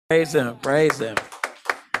Praise him. Praise him.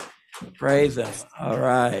 Praise him. All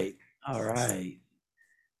right. All right.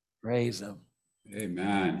 Praise him.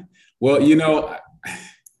 Amen. Well,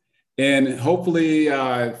 in hopefully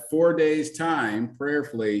 4 days' time,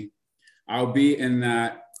 prayerfully, I'll be in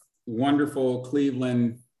that wonderful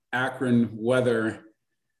Cleveland, Akron weather.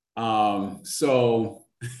 So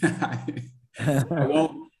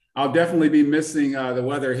I'll definitely be missing the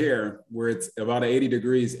weather here, where it's about 80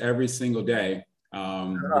 degrees every single day, which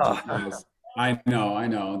is nice. I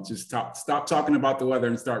know. Just stop talking about the weather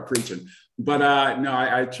and start preaching. But no,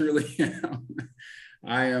 I truly am.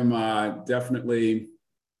 I am definitely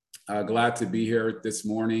glad to be here this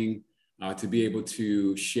morning, to be able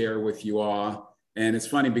to share with you all. And it's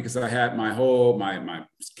funny because I had my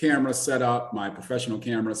camera set up, my professional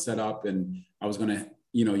camera set up, and I was going to,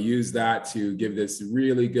 use that to give this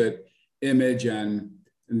really good image, and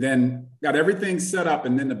then got everything set up,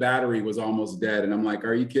 and then the battery was almost dead. And I'm like,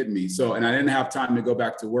 are you kidding me? And I didn't have time to go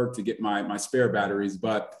back to work to get my spare batteries,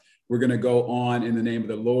 but we're going to go on in the name of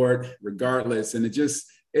the Lord regardless. And it's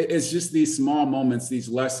just these small moments, these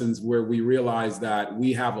lessons where we realize that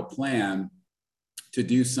we have a plan to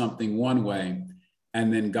do something one way,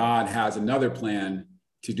 and then God has another plan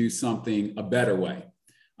to do something a better way.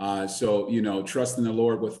 So, trust in the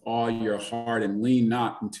Lord with all your heart and lean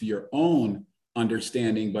not into your own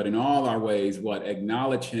understanding, but in all our ways,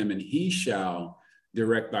 acknowledge him, and he shall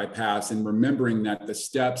direct thy paths. And remembering that the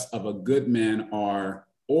steps of a good man are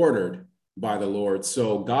ordered by the Lord.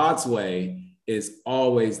 So God's way is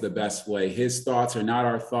always the best way. His thoughts are not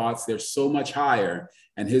our thoughts. They're so much higher,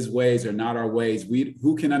 and his ways are not our ways.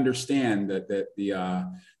 Who can understand the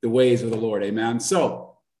ways of the Lord? Amen.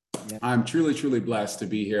 So I'm truly, truly blessed to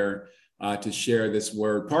be here to share this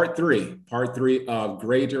word. Part three of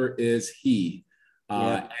Greater is He.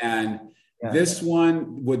 This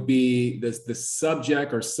one would be, the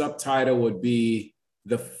subject or subtitle would be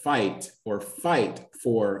the fight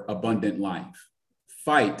for abundant life.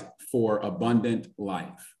 Fight for abundant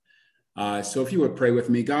life. So if you would pray with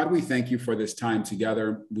me. God, we thank you for this time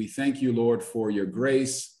together. We thank you, Lord, for your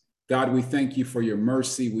grace. God, we thank you for your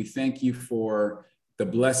mercy. We thank you for the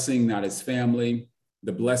blessing that is family,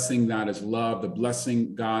 the blessing that is love, the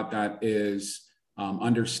blessing, God, that is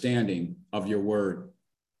understanding of your word.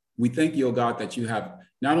 We thank you, oh God, that you have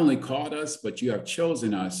not only called us, but you have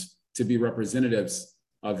chosen us to be representatives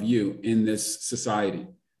of you in this society.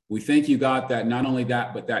 We thank you, God, that not only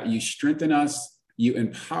that, but that you strengthen us, you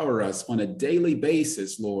empower us on a daily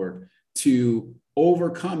basis, Lord, to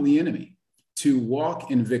overcome the enemy, to walk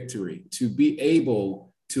in victory, to be able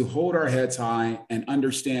to hold our heads high and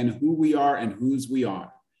understand who we are and whose we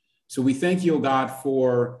are. So we thank you, oh God,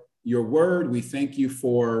 for your word. We thank you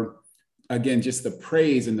for, again, just the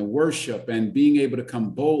praise and the worship and being able to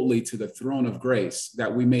come boldly to the throne of grace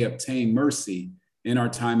that we may obtain mercy in our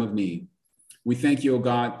time of need. We thank you, oh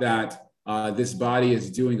God, that this body is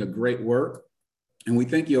doing a great work. And we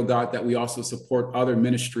thank you, oh God, that we also support other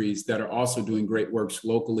ministries that are also doing great works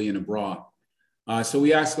locally and abroad. So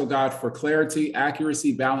we ask, oh God, for clarity,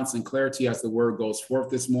 accuracy, balance, and clarity as the word goes forth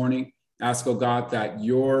this morning. Ask, oh God, that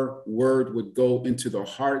your word would go into the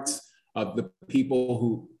hearts of the people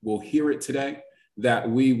who will hear it today, that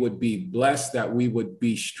we would be blessed, that we would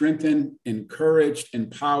be strengthened, encouraged,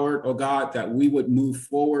 empowered, oh God, that we would move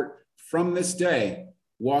forward from this day,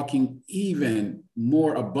 walking even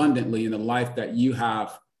more abundantly in the life that you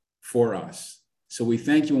have for us. So we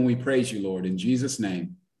thank you and we praise you, Lord, in Jesus'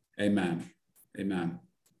 name, amen. Amen.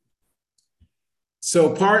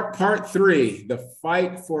 So part three, the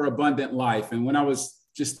fight for abundant life. And when I was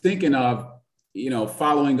just thinking of,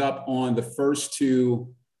 following up on the first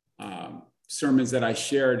two sermons that I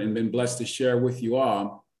shared and been blessed to share with you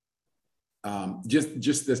all,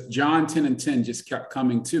 just this John 10:10 just kept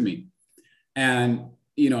coming to me. And,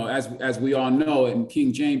 as we all know, in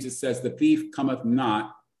King James, it says, the thief cometh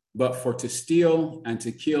not, but for to steal and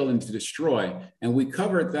to kill and to destroy. And we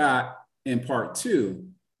covered that in part two,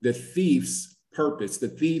 the thief's purpose, the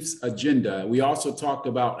thief's agenda. We also talked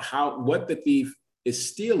about what the thief is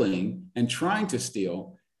stealing and trying to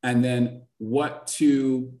steal, and then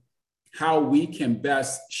how we can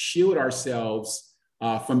best shield ourselves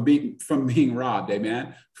from being robbed,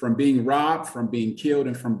 amen? From being robbed, from being killed,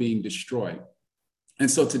 and from being destroyed.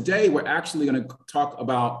 And so today we're actually going to talk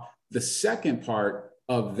about the second part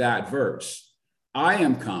of that verse. I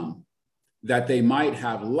am come that they might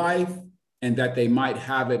have life and that they might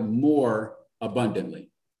have it more abundantly.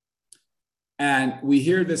 And we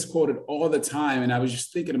hear this quoted all the time. And I was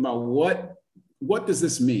just thinking about what does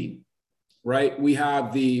this mean, right? We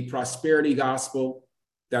have the prosperity gospel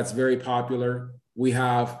that's very popular. We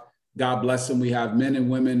have God bless them. We have men and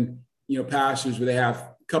women, pastors where they have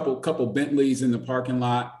couple Bentleys in the parking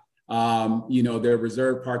lot. They're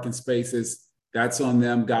reserved parking spaces. That's on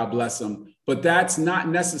them. God bless them. But that's not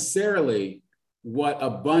necessarily what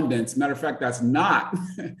abundance, matter of fact, that's not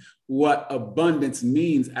what abundance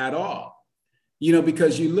means at all.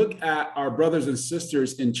 Because you look at our brothers and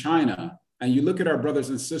sisters in China, and you look at our brothers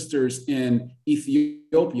and sisters in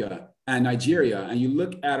Ethiopia and Nigeria, and you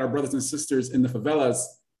look at our brothers and sisters in the favelas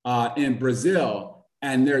in Brazil,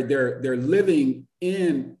 and they're living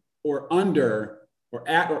in or under or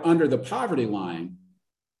at or under the poverty line,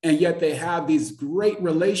 and yet they have these great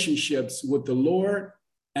relationships with the Lord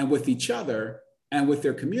and with each other and with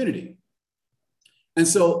their community. And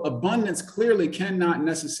so abundance clearly cannot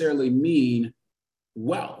necessarily mean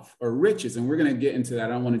wealth or riches. And we're going to get into that.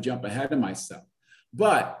 I don't want to jump ahead of myself.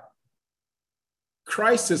 But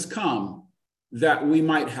Christ has come that we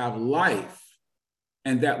might have life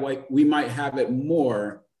and that we might have it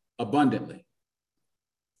more abundantly.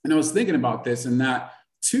 And I was thinking about this, and that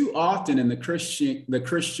too often in the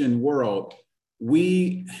Christian world,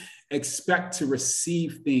 we expect to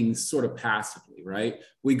receive things sort of passively, right?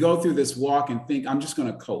 We go through this walk and think, I'm just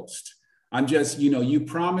going to coast. I'm just, you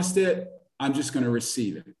promised it. I'm just going to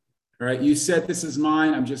receive it. All right. You said this is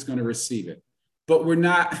mine. I'm just going to receive it. But we're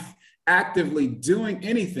not actively doing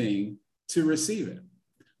anything to receive it.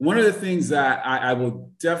 One of the things that I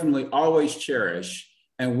will definitely always cherish,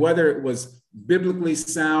 and whether it was biblically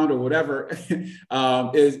sound or whatever,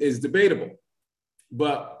 is debatable.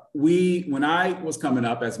 But when I was coming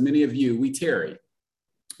up, as many of you, we tarried.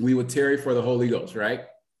 We would tarry for the Holy Ghost, right?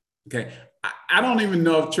 Okay. I don't even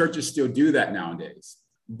know if churches still do that nowadays.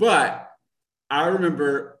 But I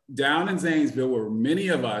remember down in Zanesville, where many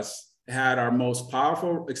of us had our most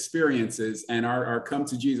powerful experiences and our come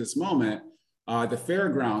to Jesus moment, the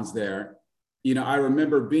fairgrounds there. I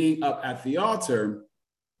remember being up at the altar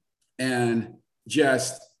and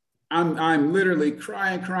just, I'm literally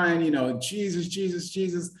crying, Jesus, Jesus,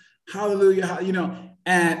 Jesus, hallelujah,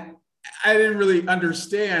 and I didn't really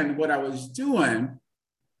understand what I was doing,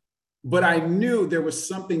 but I knew there was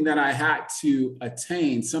something that I had to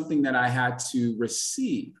attain, something that I had to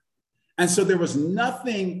receive. And so there was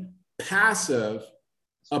nothing passive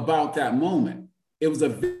about that moment. It was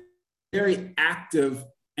a very active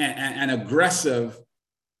and aggressive,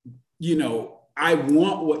 I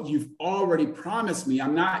want what you've already promised me.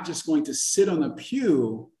 I'm not just going to sit on the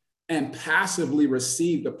pew and passively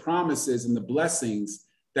receive the promises and the blessings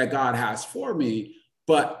that God has for me,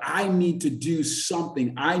 but I need to do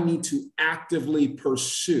something. I need to actively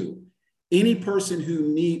pursue. Any person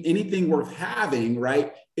who needs anything worth having,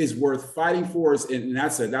 right, is worth fighting for. And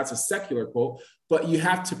that's a secular quote, but you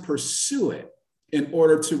have to pursue it in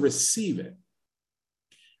order to receive it.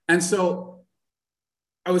 And so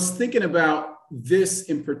I was thinking about this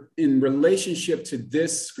in relationship to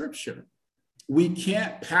this scripture. We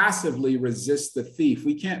can't passively resist the thief.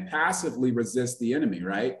 We can't passively resist the enemy,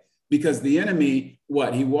 right? Because the enemy,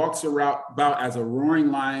 he walks about as a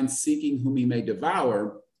roaring lion, seeking whom he may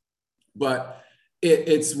devour. But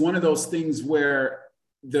it's one of those things where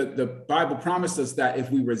the Bible promised us that if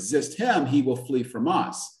we resist him, he will flee from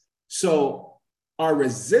us. So our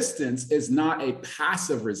resistance is not a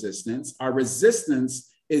passive resistance. Our resistance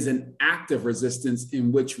is an active resistance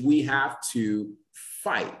in which we have to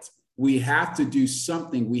fight. We have to do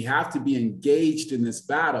something. We have to be engaged in this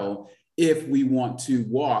battle if we want to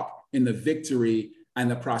walk in the victory and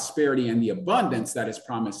the prosperity and the abundance that is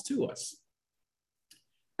promised to us.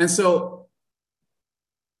 And so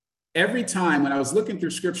every time when I was looking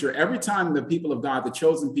through scripture, every time the people of God, the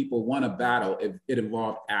chosen people, won a battle, it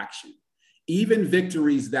involved action, even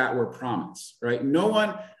victories that were promised, right?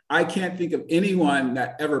 I can't think of anyone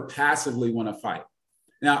that ever passively won a fight.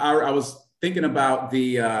 Now, I was thinking about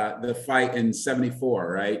the fight in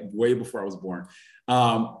 74, right? Way before I was born.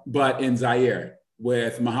 But in Zaire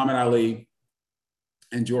with Muhammad Ali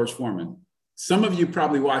and George Foreman. Some of you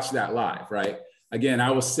probably watched that live, right? Again,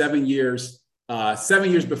 I was 7 years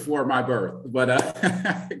before my birth, but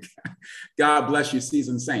God bless you,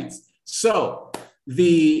 seasoned saints. So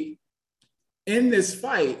in this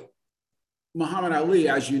fight, Muhammad Ali,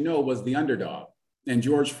 as you know, was the underdog, and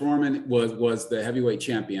George Foreman was the heavyweight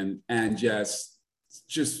champion, and just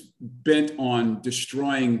bent on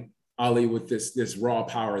destroying Ali with this raw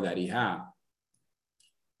power that he had.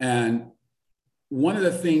 And one of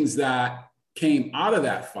the things that came out of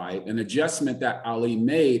that fight, an adjustment that Ali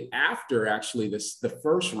made after actually the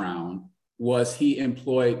first round, was he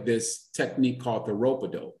employed this technique called the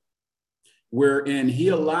rope-a-dope, wherein he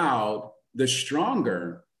allowed the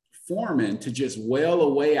stronger Foreman to just wail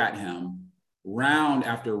away at him round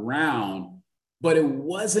after round, but it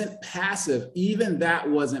wasn't passive. Even that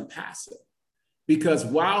wasn't passive, because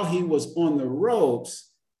while he was on the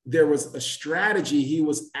ropes, there was a strategy he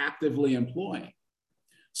was actively employing.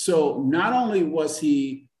 So not only was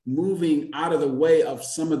he moving out of the way of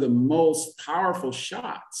some of the most powerful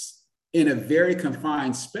shots in a very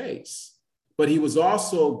confined space, but he was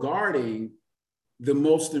also guarding the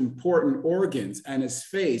most important organs and his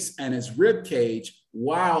face and his rib cage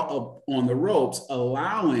while up on the ropes,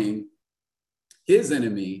 allowing his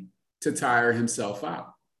enemy to tire himself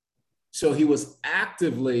out. So he was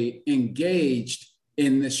actively engaged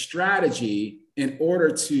in this strategy in order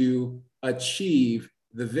to achieve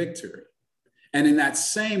the victory. And in that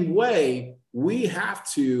same way, we have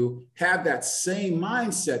to have that same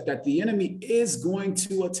mindset that the enemy is going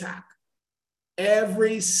to attack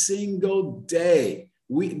every single day.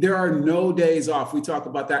 There are no days off. We talk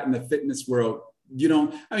about that in the fitness world. You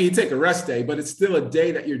take a rest day, but it's still a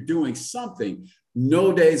day that you're doing something.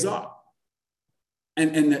 No days off.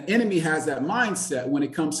 And the enemy has that mindset when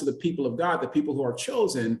it comes to the people of God, the people who are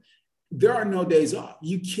chosen. There are no days off.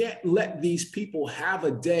 You can't let these people have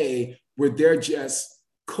a day where they're just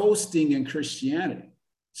coasting in Christianity.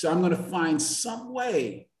 So I'm going to find some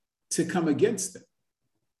way to come against them.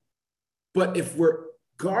 But if we're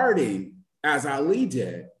guarding, as Ali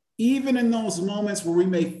did, even in those moments where we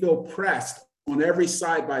may feel pressed on every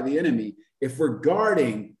side by the enemy, if we're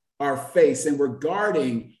guarding our face and we're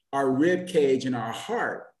guarding our rib cage and our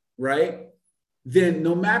heart, right? Then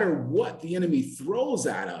no matter what the enemy throws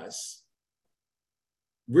at us,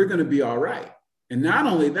 we're going to be all right. And not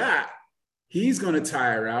only that, he's going to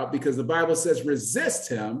tire out, because the Bible says resist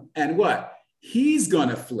him, and what? He's going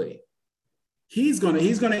to flee. He's going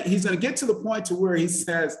to get to the point to where he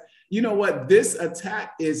says, you know what? This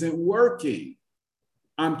attack isn't working.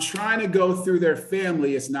 I'm trying to go through their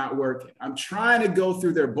family. It's not working. I'm trying to go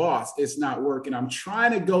through their boss. It's not working. I'm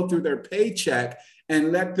trying to go through their paycheck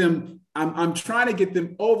and let them, I'm trying to get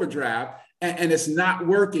them overdraft, and it's not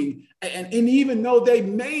working. And even though they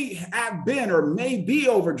may have been or may be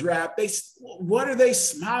overdraft, what are they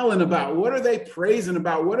smiling about? What are they praising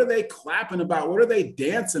about? What are they clapping about? What are they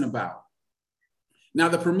dancing about? Now,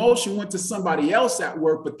 the promotion went to somebody else at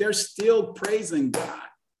work, but they're still praising God.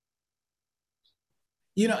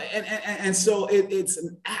 And so it's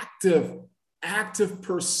an active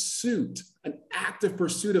pursuit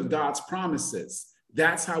of God's promises.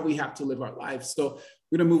 That's how we have to live our life. So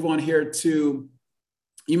we're going to move on here to,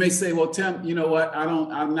 you may say, well, Tim, you know what?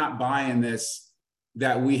 I'm not buying this,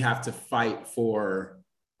 that we have to fight for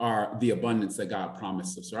the abundance that God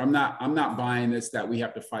promised us. Or I'm not buying this, that we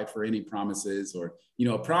have to fight for any promises, or,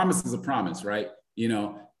 a promise is a promise, right?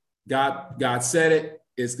 God said it,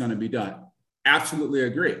 it's going to be done. Absolutely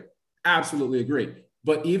agree.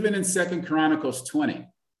 But even in 2 Chronicles 20,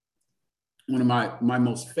 one of my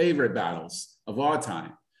most favorite battles of all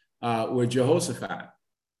time, where Jehoshaphat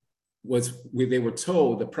they were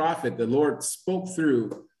told, the prophet, the Lord spoke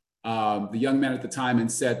through the young man at the time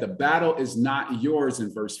and said, the battle is not yours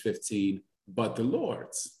in verse 15, but the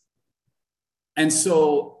Lord's. And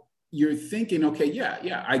so you're thinking, okay,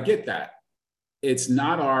 yeah, I get that. It's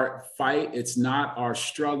not our fight. It's not our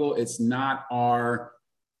struggle. It's not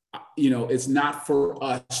it's not for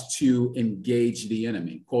us to engage the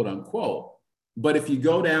enemy, quote unquote. But if you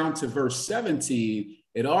go down to verse 17,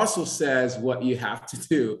 it also says what you have to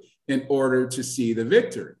do in order to see the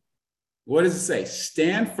victory. What does it say?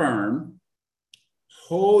 Stand firm,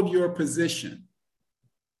 hold your position,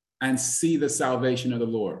 and see the salvation of the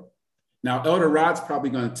Lord. Now, Elder Rod's probably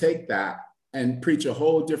going to take that and preach a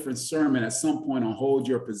whole different sermon at some point on hold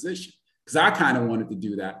your position, because I kind of wanted to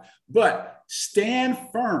do that. But stand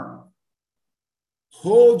firm,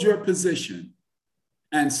 hold your position,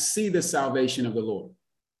 and see the salvation of the Lord.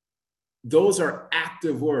 Those are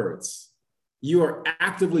active words. You are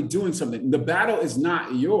actively doing something. The battle is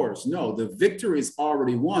not yours. No, the victory is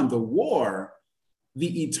already won. The war,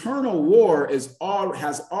 the eternal war,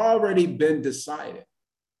 has already been decided.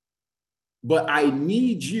 But I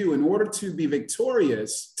need you, in order to be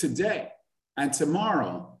victorious today and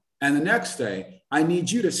tomorrow and the next day, I need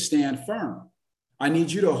you to stand firm. I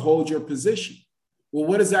need you to hold your position. Well,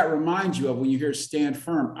 what does that remind you of when you hear stand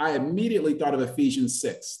firm? I immediately thought of Ephesians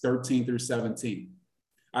 6, 13 through 17.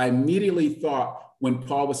 I immediately thought when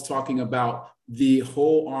Paul was talking about the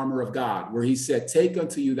whole armor of God, where he said, take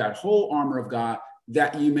unto you that whole armor of God,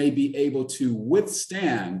 that you may be able to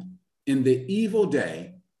withstand in the evil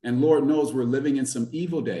day. And Lord knows we're living in some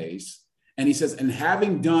evil days. And he says, and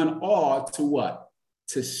having done all, to what?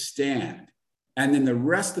 To stand. And then the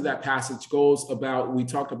rest of that passage goes about, we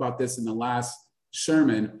talked about this in the last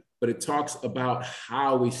sermon, but it talks about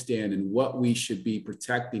how we stand and what we should be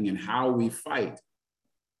protecting and how we fight.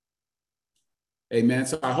 Amen.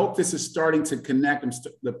 So I hope this is starting to connect.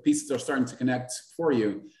 The pieces are starting to connect for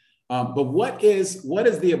you. But what is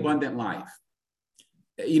the abundant life?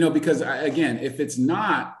 Because again, if it's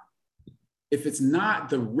not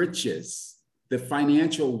the riches, the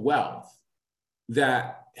financial wealth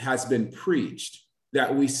that has been preached,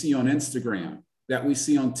 that we see on Instagram, that we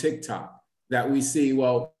see on TikTok, that we see,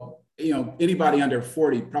 anybody under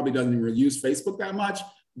 40 probably doesn't really use Facebook that much,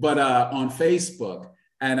 but on Facebook,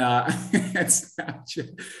 and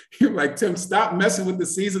you're like, Tim, stop messing with the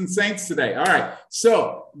seasoned saints today. All right.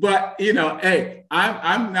 So, but, hey,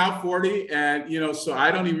 I'm now 40 and, so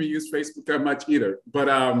I don't even use Facebook that much either.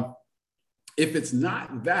 But if it's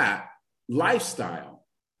not that lifestyle,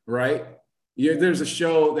 right? There's a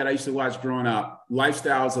show that I used to watch growing up,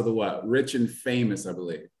 Lifestyles of the what? Rich and Famous, I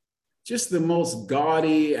believe. Just the most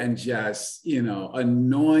gaudy and just,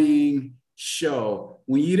 annoying show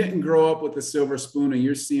when you didn't grow up with the silver spoon and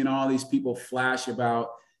you're seeing all these people flash about,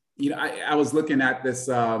 I was looking at this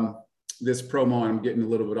promo, and I'm getting a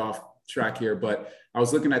little bit off track here, but I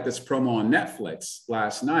was looking at this promo on Netflix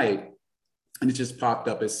last night and it just popped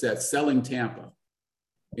up. It said Selling Tampa,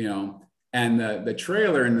 and the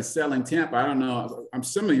trailer in the Selling Tampa, I don't know,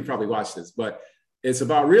 some of you probably watched this, but it's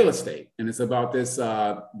about real estate and it's about this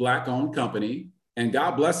Black owned company, and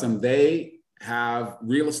God bless them. They have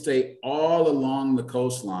real estate all along the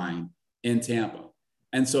coastline in Tampa.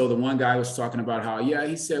 And so the one guy was talking about how,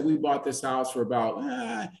 he said, we bought this house for about,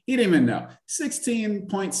 he didn't even know, 16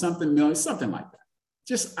 point something million, something like that.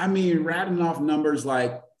 Just, rattling off numbers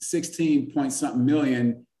like 16 point something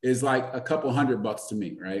million is like a couple $100 to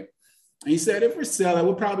me, right? And he said, if we sell it,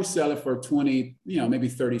 we'll probably sell it for 20, maybe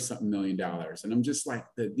 30 something $million. And I'm just like,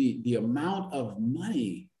 the amount of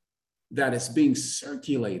money that is being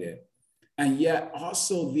circulated, and yet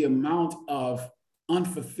also the amount of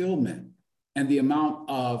unfulfillment and the amount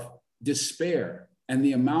of despair and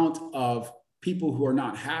the amount of people who are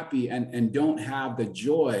not happy and don't have the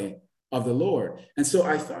joy of the Lord. And so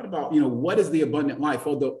I thought about, what is the abundant life?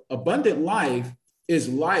 Well, the abundant life is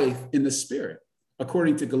life in the Spirit,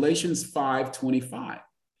 according to Galatians 5:25.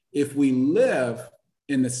 If we live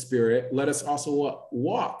in the Spirit, let us also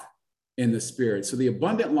walk in the Spirit. So the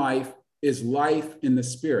abundant life is life in the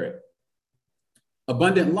Spirit.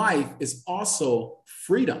 Abundant life is also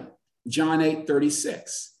freedom. John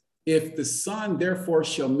 8:36. If the Son therefore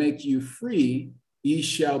shall make you free, ye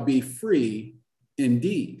shall be free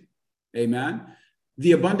indeed. Amen.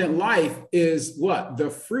 The abundant life is what? The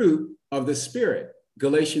fruit of the Spirit.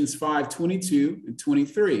 Galatians 5:22 and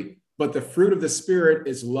 23. But the fruit of the Spirit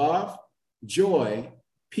is love, joy,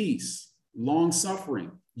 peace,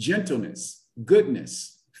 long-suffering, gentleness,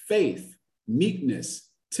 goodness, faith, meekness,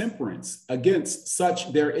 temperance. Against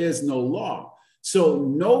such there is no law. So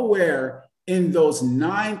nowhere in those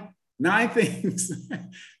nine things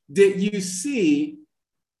did you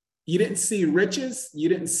didn't see riches, you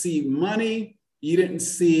didn't see money, you didn't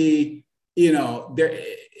see,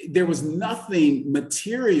 there was nothing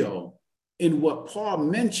material in what Paul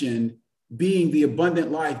mentioned being the abundant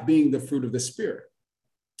life, being the fruit of the Spirit.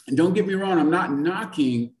 And don't get me wrong, I'm not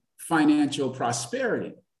knocking financial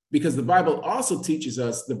prosperity, because the Bible also teaches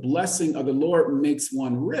us the blessing of the Lord makes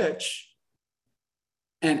one rich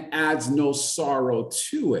and adds no sorrow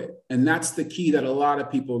to it. And that's the key that a lot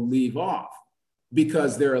of people leave off,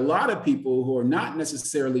 because there are a lot of people who are not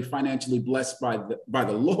necessarily financially blessed by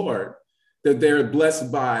the Lord, that they're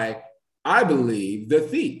blessed by, I believe, the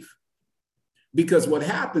thief. Because what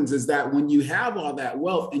happens is that when you have all that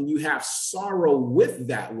wealth and you have sorrow with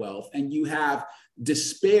that wealth, and you have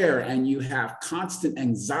despair and you have constant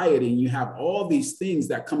anxiety and you have all these things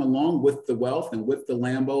that come along with the wealth and with the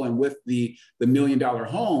Lambo and with the $1 million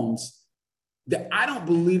homes, that I don't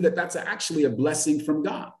believe that that's actually a blessing from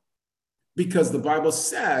God. Because the Bible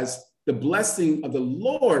says the blessing of the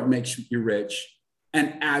Lord makes you rich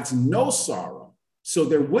and adds no sorrow. So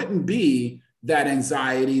there wouldn't be that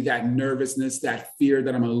anxiety, that nervousness, that fear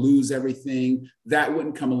that I'm going to lose everything. That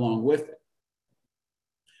wouldn't come along with it.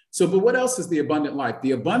 So, but what else is the abundant life?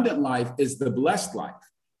 The abundant life is the blessed life.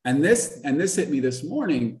 And this hit me this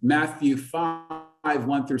morning, Matthew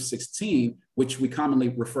 5:1-16, which we commonly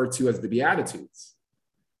refer to as the Beatitudes.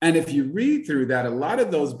 And if you read through that, a lot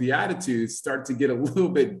of those Beatitudes start to get a little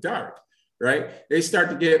bit dark, right? They start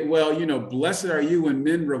to get, blessed are you when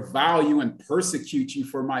men revile you and persecute you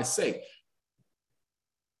for my sake.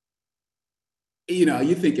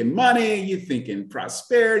 You're thinking money, you're thinking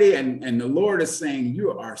prosperity, and the Lord is saying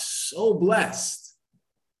you are so blessed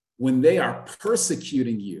when they are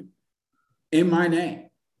persecuting you in my name.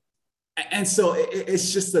 And so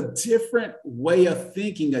it's just a different way of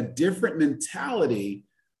thinking, a different mentality,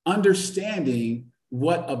 understanding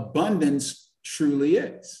what abundance truly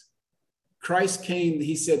is. Christ came,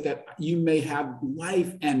 he said that you may have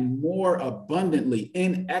life and more abundantly,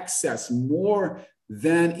 in excess, more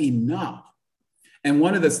than enough. And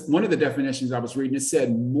one of the definitions I was reading, it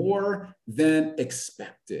said more than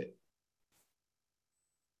expected.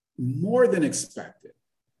 More than expected.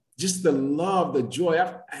 Just the love, the joy.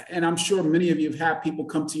 And I'm sure many of you have had people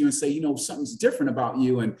come to you and say, you know, something's different about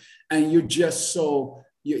you. And you're just so,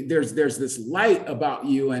 there's this light about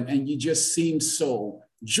you, and you just seem so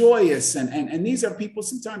joyous. And these are people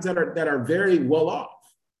sometimes that are very well off,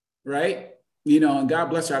 right? You know, and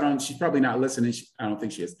God bless her. She's probably not listening. I don't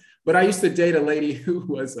think she is. But I used to date a lady who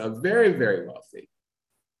was very, very wealthy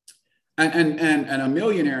and a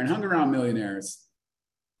millionaire and hung around millionaires.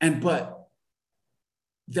 But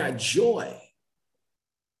that joy,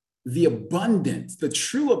 the abundance, the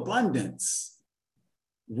true abundance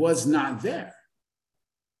was not there.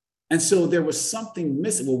 And so there was something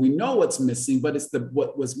missing. Well, we know what's missing, but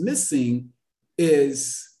what was missing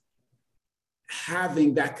is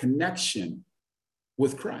having that connection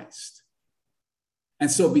with Christ. And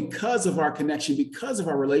so because of our connection, because of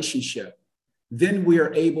our relationship, then we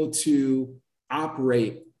are able to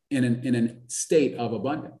operate in a state of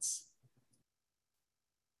abundance.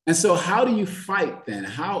 And so how do you fight then?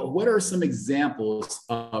 What are some examples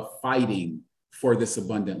of fighting for this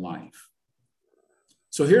abundant life?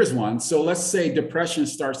 So here's one. So let's say depression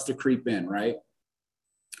starts to creep in, right?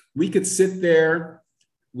 We could sit there,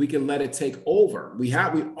 we could let it take over. We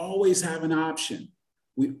always have an option.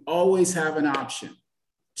 We always have an option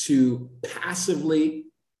to passively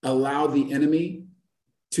allow the enemy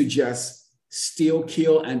to just steal,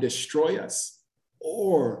 kill, and destroy us,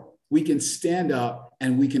 or we can stand up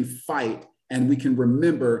and we can fight, and we can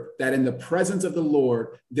remember that in the presence of the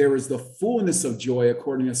Lord, there is the fullness of joy,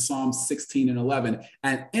 according to Psalm 16 and 11.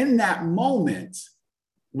 And in that moment,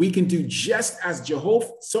 we can do just as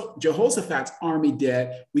Jehoshaphat's army did.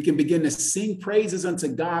 We can begin to sing praises unto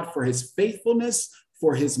God for his faithfulness,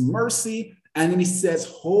 for his mercy. And then he says,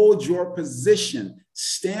 hold your position,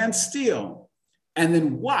 stand still, and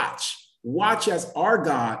then watch as our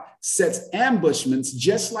God sets ambushments,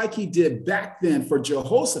 just like he did back then for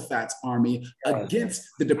Jehoshaphat's army, against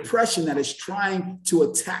the depression that is trying to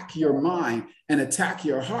attack your mind and attack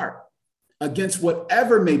your heart, against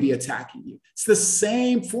whatever may be attacking you. It's the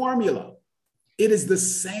same formula. It is the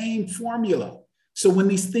same formula. So when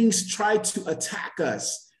these things try to attack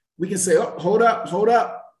us, we can say, oh, hold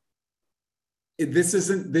up. This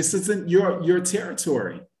isn't your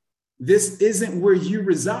territory. This isn't where you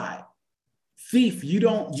reside. Thief, you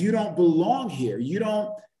don't belong here.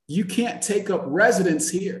 You can't take up residence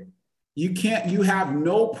here. You have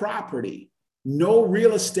no property, no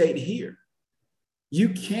real estate here. You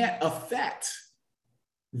can't affect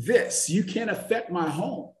this. You can't affect my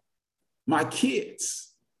home, my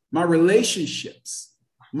kids, my relationships,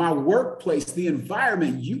 my workplace, the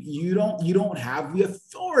environment. You don't have the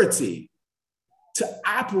authority to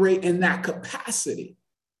operate in that capacity.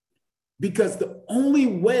 Because the only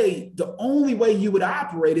way you would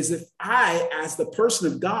operate is if I, as the person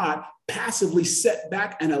of God, passively sat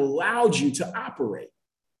back and allowed you to operate.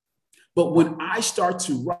 But when I start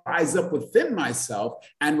to rise up within myself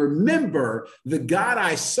and remember the God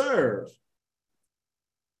I serve,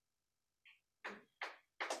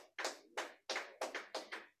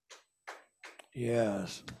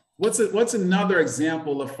 yes. What's another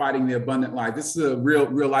example of fighting the abundant life? This is a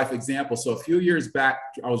real life example. So a few years back,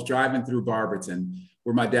 I was driving through Barberton,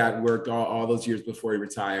 where my dad worked all those years before he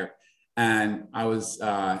retired. And I was,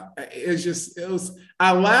 I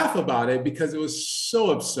laugh about it because it was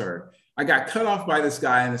so absurd. I got cut off by this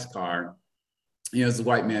guy in his car. You know, it's a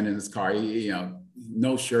white man in his car,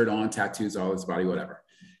 no shirt on, tattoos all his body, whatever.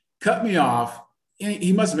 Cut me off.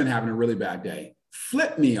 He must have been having a really bad day.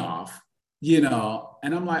 Flipped me off.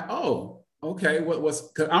 And I'm like, oh, okay,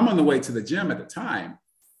 cause I'm on the way to the gym at the time.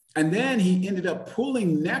 And then he ended up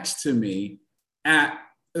pulling next to me at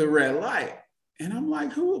the red light. And I'm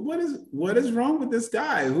like, what is wrong with this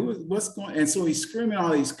guy? What's going on? And so he's screaming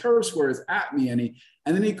all these curse words at me. And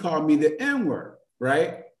then he called me the N-word,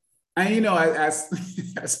 right? And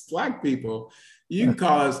as Black people, you can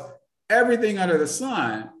call us everything under the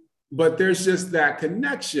sun, but there's just that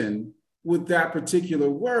connection with that particular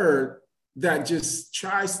word that just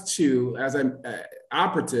tries to, as an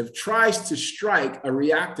operative, tries to strike a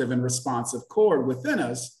reactive and responsive chord within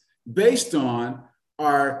us based on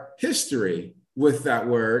our history with that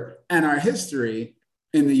word and our history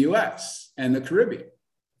in the US and the Caribbean.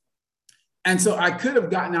 And so I could have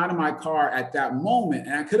gotten out of my car at that moment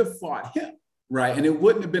and I could have fought him, right? And it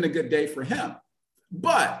wouldn't have been a good day for him.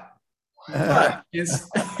 But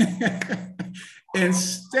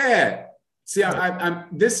instead, see,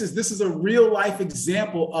 this is a real life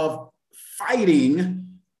example of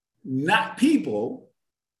fighting, not people,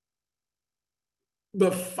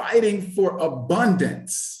 but fighting for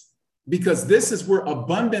abundance, because this is where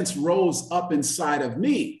abundance rose up inside of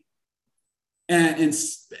me. And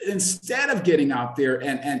instead of getting out there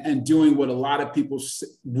and doing what a lot of people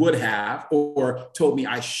would have or told me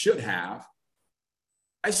I should have,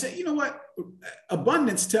 I said, you know what?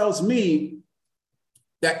 Abundance tells me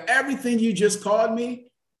that everything you just called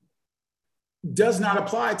me does not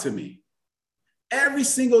apply to me. Every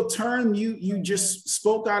single term you just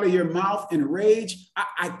spoke out of your mouth in rage,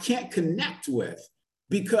 I can't connect with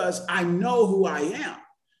because I know who I am.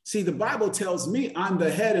 See, the Bible tells me I'm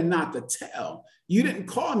the head and not the tail. You didn't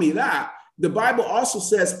call me that. The Bible also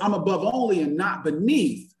says I'm above only and not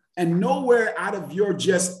beneath. And nowhere out of your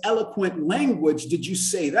just eloquent language did you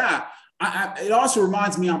say that. It also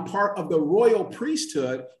reminds me I'm part of the royal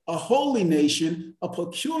priesthood, a holy nation, a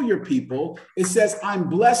peculiar people. It says I'm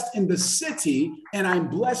blessed in the city and I'm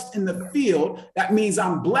blessed in the field. That means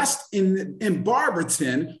I'm blessed in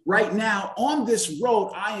Barberton right now on this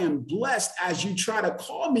road. I am blessed. As you try to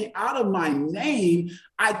call me out of my name,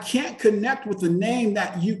 I can't connect with the name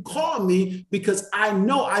that you call me because I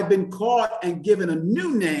know I've been called and given a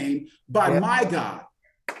new name by my God.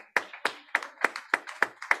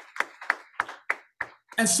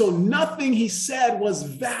 And so nothing he said was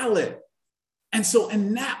valid. And so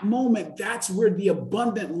in that moment, that's where the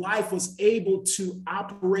abundant life was able to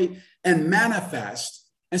operate and manifest.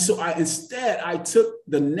 And so I took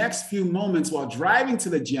the next few moments while driving to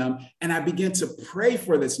the gym and I began to pray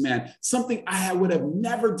for this man, something I would have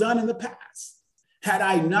never done in the past. Had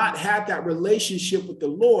I not had that relationship with the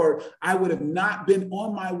Lord, I would have not been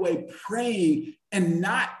on my way praying, and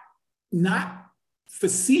not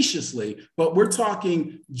facetiously, but we're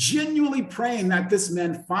talking genuinely praying that this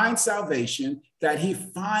man find salvation, that he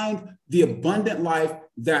find the abundant life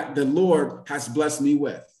that the Lord has blessed me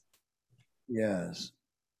with. Yes.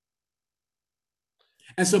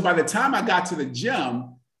 And so by the time I got to the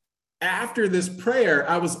gym, after this prayer,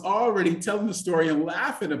 I was already telling the story and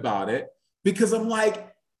laughing about it because I'm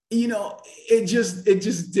like, it just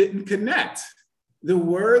didn't connect. The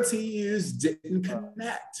words he used didn't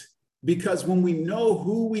connect. Because when we know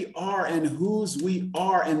who we are and whose we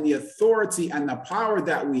are and the authority and the power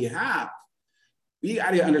that we have, we got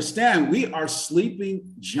to understand we are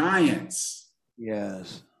sleeping giants.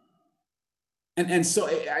 Yes. And so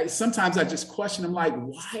sometimes I just question, I'm like,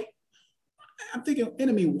 why? I'm thinking,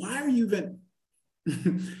 enemy, why are you even,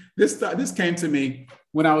 this came to me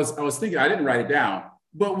when I was thinking, I didn't write it down,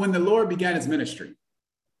 but when the Lord began his ministry,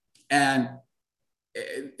 and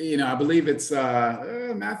I believe it's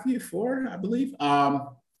Matthew 4, I believe.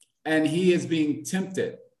 And he is being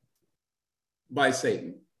tempted by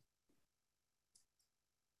Satan.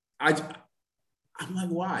 I'm like,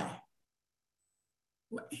 why?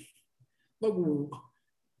 Look,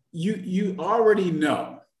 you already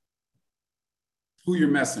know who you're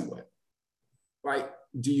messing with. Like,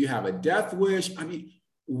 do you have a death wish? I mean,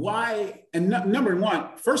 why? And number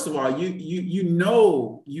one, first of all, you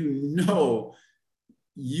know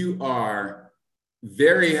you are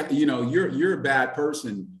very, you're a bad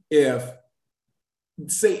person if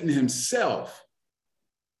Satan himself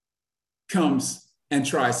comes and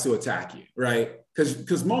tries to attack you, right?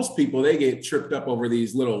 Because most people, they get tripped up over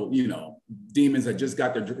these little, demons that just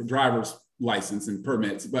got their driver's license and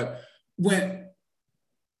permits. But when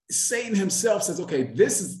Satan himself says, okay,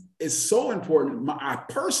 this is so important, I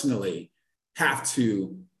personally have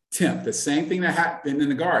to tempt. The same thing that happened in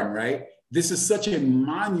the garden, right? This is such a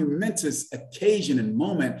monumentous occasion and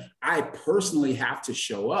moment. I personally have to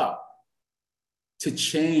show up to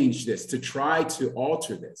change this, to try to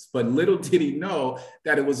alter this. But little did he know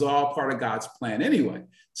that it was all part of God's plan anyway.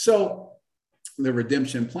 So the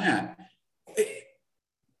redemption plan,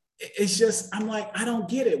 it's just, I'm like, I don't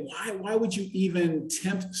get it. Why would you even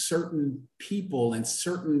tempt certain people and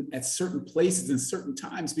at certain places and certain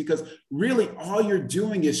times? Because really all you're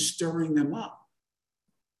doing is stirring them up.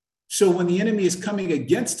 So when the enemy is coming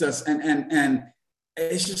against us and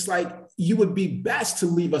it's just like, you would be best to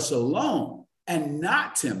leave us alone and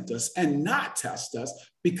not tempt us and not test us,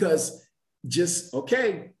 because just,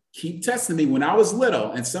 okay, keep testing me. When I was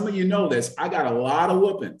little, and some of you know this, I got a lot of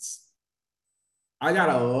whoopings.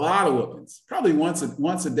 Probably once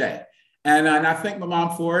a day. And I thank my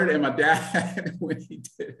mom for it, and my dad when he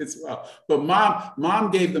did as well. But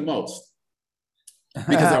mom gave the most.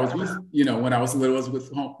 because I was with, when I was little, I was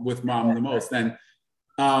with mom the most. And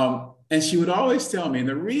she would always tell me, and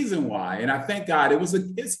the reason why, and I thank God,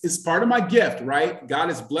 it's part of my gift, right? God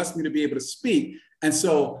has blessed me to be able to speak. And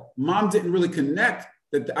so mom didn't really connect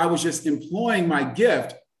that I was just employing my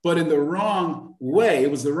gift, but in the wrong way.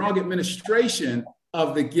 It was the wrong administration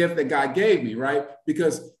of the gift that God gave me, right?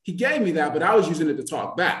 Because he gave me that, but I was using it to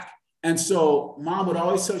talk back. And so mom would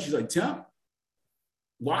always tell, she's like, Tim,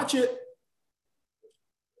 watch it.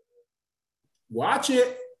 Watch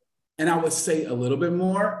it. And I would say a little bit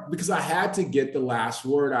more because I had to get the last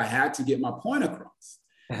word. I had to get my point across.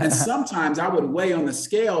 And sometimes I would weigh on the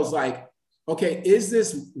scales like, okay, is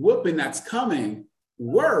this whooping that's coming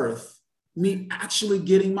worth me actually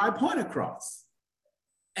getting my point across?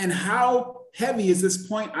 And how heavy is this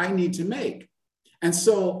point I need to make? And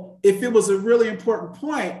so if it was a really important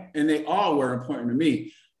point, and they all were important to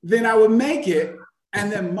me, then I would make it.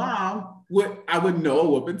 And then I would know a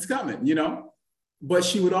whooping's coming, But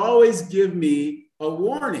she would always give me a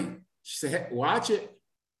warning. She said, hey, watch it.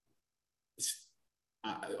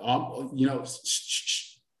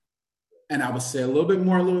 And I would say a little bit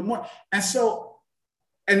more.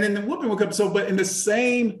 And then the whooping would come. So, but in that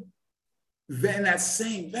same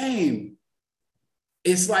vein,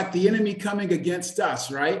 it's like the enemy coming against us,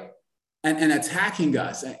 right? And attacking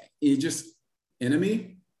us. And you just,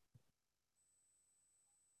 enemy,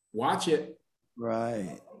 watch it.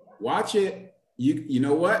 Right. Watch it. You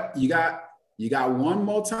know what? You got one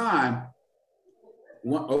more time.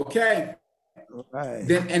 Okay. Right.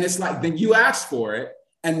 Then it's like, then you asked for it.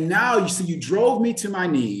 And now you drove me to my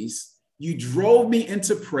knees. You drove me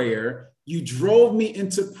into prayer. You drove me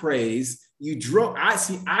into praise.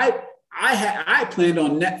 I planned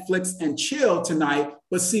on Netflix and chill tonight,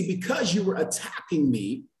 but see, because you were attacking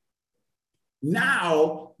me,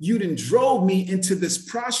 now you done drove me into this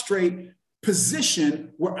prostrate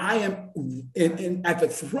position where I am at the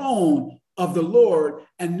throne of the Lord,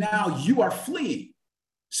 and now you are fleeing.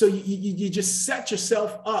 So you just set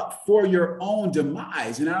yourself up for your own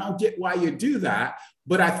demise. And I don't get why you do that,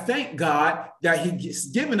 but I thank God that he's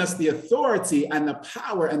given us the authority and the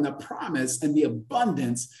power and the promise and the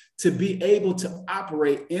abundance to be able to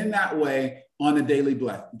operate in that way on a daily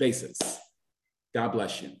basis. God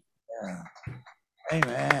bless you. Yeah.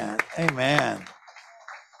 Amen. Amen.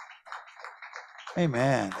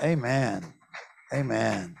 Amen. Amen.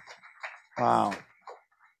 Amen. Wow.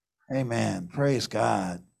 Amen. Praise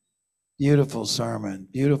God. Beautiful sermon.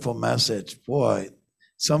 Beautiful message. Boy,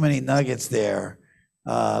 so many nuggets there.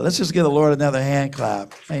 Let's just give the Lord another hand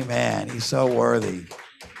clap. Amen. He's so worthy.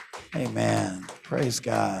 Amen. Praise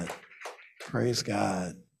God. Praise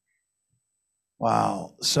God.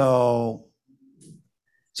 Wow. So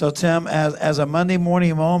Tim, as a Monday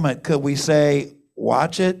morning moment, could we say,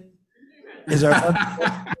 watch it? Is our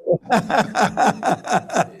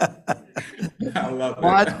I love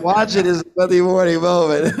it. Watch it is a Monday morning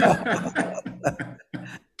moment.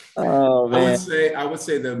 Oh man. I would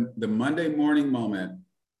say the Monday morning moment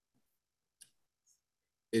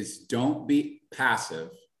is don't be passive.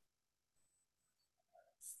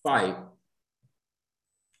 Fight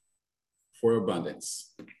for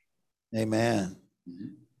abundance. Amen.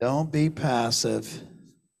 Don't be passive.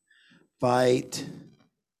 Fight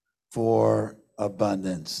for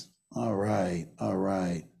abundance. All right. All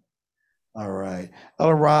right. All right.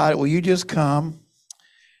 Elder Rod, will you just come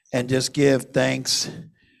and just give thanks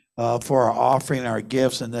for our offering, our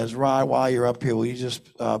gifts? And as Rod, while you're up here, will you just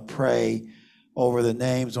pray over the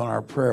names on our prayer